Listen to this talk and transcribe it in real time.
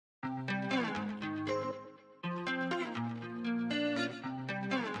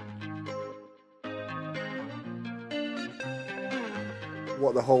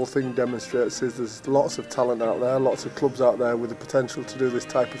what the whole thing demonstrates is there's lots of talent out there, lots of clubs out there with the potential to do this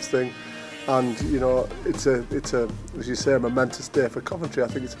type of thing. And you know, it's a as you say, a momentous day for Coventry. I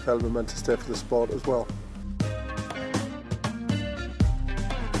think it's a fairly momentous day for the sport as well.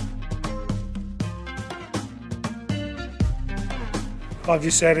 I've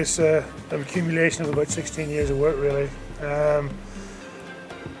just said it's an accumulation of about 16 years of work, really. I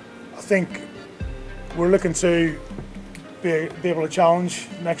think we're looking to be able to challenge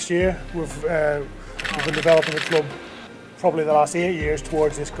next year. We've been developing the club probably the last 8 years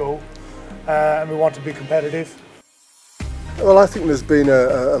towards this goal, and we want to be competitive. Well, I think there's been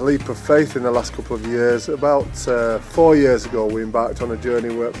a leap of faith in the last couple of years. About 4 years ago, we embarked on a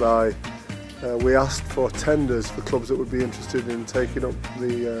journey whereby we asked for tenders for clubs that would be interested in taking up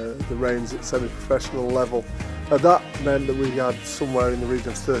the reins at semi-professional level. That meant that we had somewhere in the region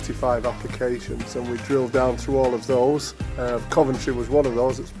of 35 applications, and we drilled down through all of those. Coventry was one of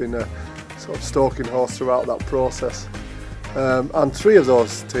those. It's been a sort of stalking horse throughout that process. And 3 of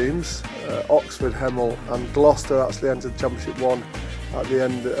those teams, Oxford, Hemel and Gloucester, actually entered Championship 1 at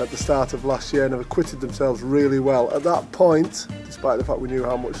the start of last year and have acquitted themselves really well. At that point, despite the fact we knew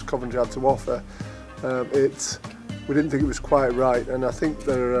how much Coventry had to offer, we didn't think it was quite right, and I think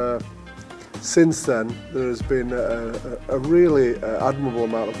since then there has been a really admirable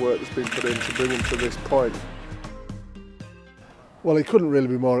amount of work that's been put in to bring them to this point. Well, it couldn't really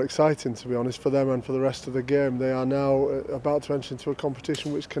be more exciting, to be honest, for them and for the rest of the game. They are now about to enter into a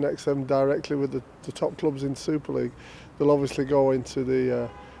competition which connects them directly with the top clubs in Super League. They'll obviously go into the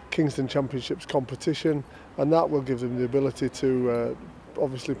Kingston Championships competition, and that will give them the ability to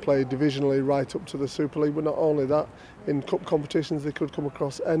obviously play divisionally right up to the Super League. But not only that, in cup competitions they could come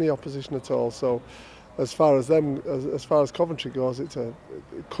across any opposition at all. So as far as Coventry goes, it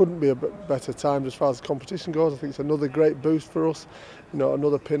couldn't be a better time. As far as competition goes, I think it's another great boost for us, you know,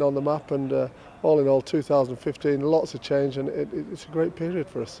 another pin on the map, and all in all 2015, lots of change, and it's a great period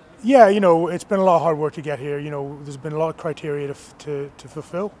for us. Yeah, you know, it's been a lot of hard work to get here. You know, there's been a lot of criteria to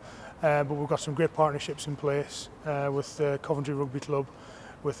fulfil, but we've got some great partnerships in place with the Coventry Rugby Club,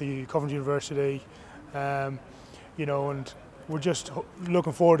 with the Coventry University, you know, and we're just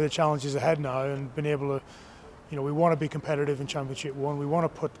looking forward to the challenges ahead now, and being able to, you know, we want to be competitive in Championship 1. We want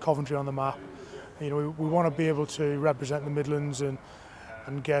to put Coventry on the map. You know, we want to be able to represent the Midlands and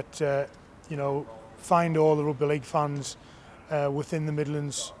get, you know, find all the Rugby League fans within the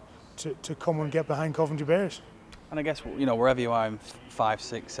Midlands to come and get behind Coventry Bears. And I guess, you know, wherever you are in 5,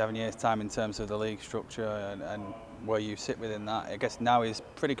 6, 7 years' time in terms of the league structure and where you sit within that, I guess now is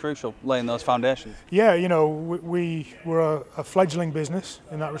pretty crucial, laying those foundations. Yeah, you know, we're a fledgling business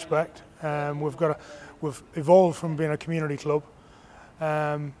in that respect. We've evolved from being a community club,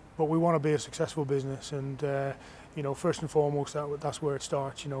 but we want to be a successful business, and you know, first and foremost, that's where it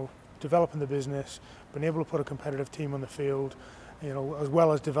starts. You know, developing the business, being able to put a competitive team on the field, you know, as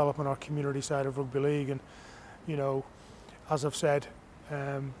well as developing our community side of rugby league. And you know, as I've said,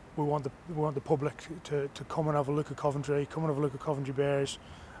 we want the public to come and have a look at Coventry, come and have a look at Coventry Bears,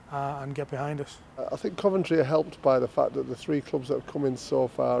 and get behind us. I think Coventry are helped by the fact that the 3 clubs that have come in so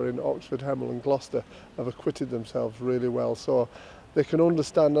far in Oxford, Hemel and Gloucester have acquitted themselves really well, so they can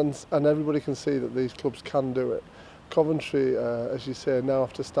understand, and everybody can see that these clubs can do it. Coventry, as you say, now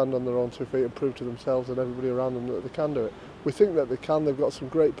have to stand on their own 2 feet and prove to themselves and everybody around them that they can do it. We think that they can. They've got some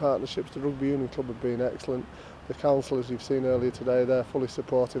great partnerships. The Rugby Union Club have been excellent. The council, as you've seen earlier today, they're fully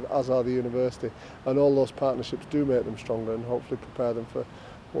supportive, as are the university, and all those partnerships do make them stronger and hopefully prepare them for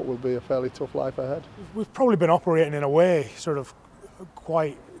what will be a fairly tough life ahead. We've probably been operating in a way sort of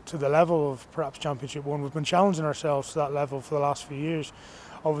quite to the level of perhaps Championship 1. We've been challenging ourselves to that level for the last few years.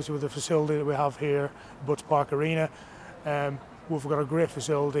 Obviously with the facility that we have here, Butts Park Arena, we've got a great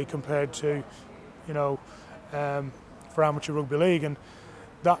facility compared to, you know, for amateur rugby league, and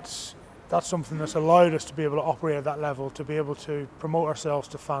that's something that's allowed us to be able to operate at that level, to be able to promote ourselves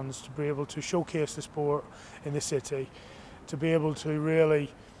to fans, to be able to showcase the sport in the city, to be able to really,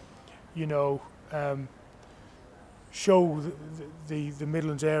 you know, show the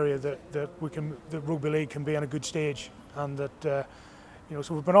Midlands area that rugby league can be on a good stage, and that you know.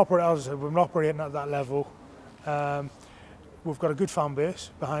 So we've been operating at that level. We've got a good fan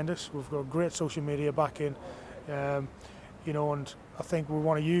base behind us. We've got great social media backing, you know, and I think we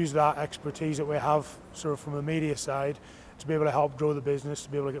want to use that expertise that we have sort of from the media side to be able to help grow the business, to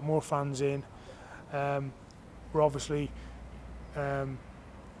be able to get more fans in. We're obviously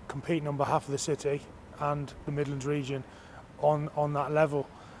competing on behalf of the city and the Midlands region on that level,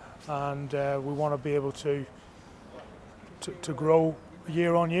 and we want to be able to grow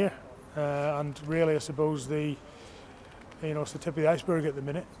year on year, and really I suppose you know, it's the tip of the iceberg at the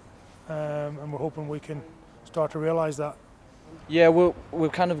minute, and we're hoping we can start to realise that. Yeah,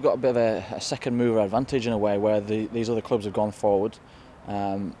 we've kind of got a bit of a second mover advantage in a way, where these other clubs have gone forward.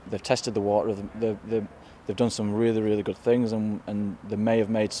 They've tested the water. They've done some really good things, and they may have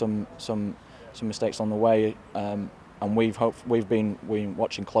made some mistakes on the way. And we've been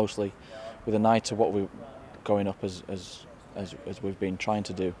watching closely with an eye to what we're going up as we've been trying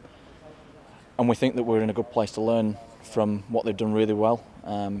to do. And we think that we're in a good place to learn from what they've done really well,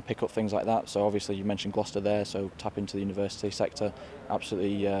 pick up things like that. So obviously you mentioned Gloucester there, so tap into the university sector,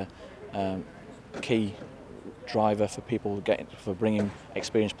 absolutely key driver for people for bringing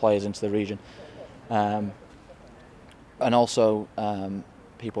experienced players into the region, and also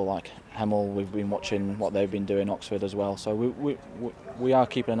people like Hemel. We've been watching what they've been doing, Oxford as well. So we are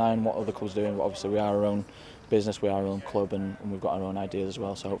keeping an eye on what other clubs are doing. But obviously we are our own business, we are our own club, and we've got our own ideas as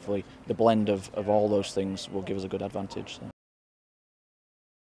well. So hopefully the blend of all those things will give us a good advantage. So.